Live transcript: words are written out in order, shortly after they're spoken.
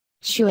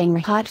SHUANGR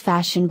hot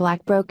fashion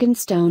black broken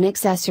stone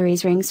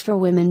accessories rings for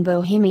women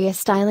Bohemia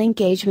style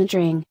engagement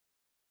ring.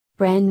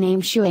 Brand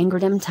name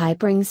SHUANGRItem type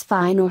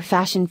RingsFine or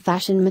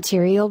fashion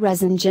material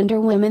resin gender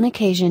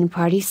WomenOccasion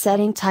party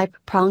setting type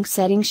Prong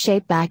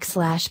SettingShape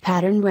 /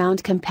 pattern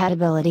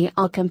RoundCompatibility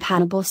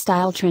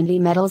AllCompatibleStyle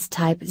TrendyMetals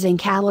type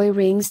Zinc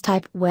AlloyRings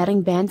type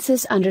wedding bands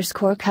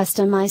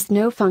 _customized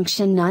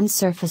NoFunction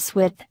noneSurface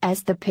width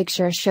as the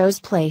picture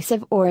shows place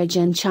of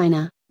origin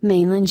China,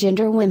 Mainland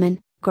gender women,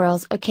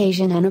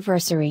 GirlsOccasion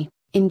anniversary,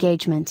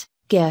 engagement,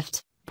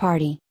 gift,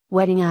 party,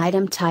 wedding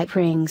item type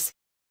rings.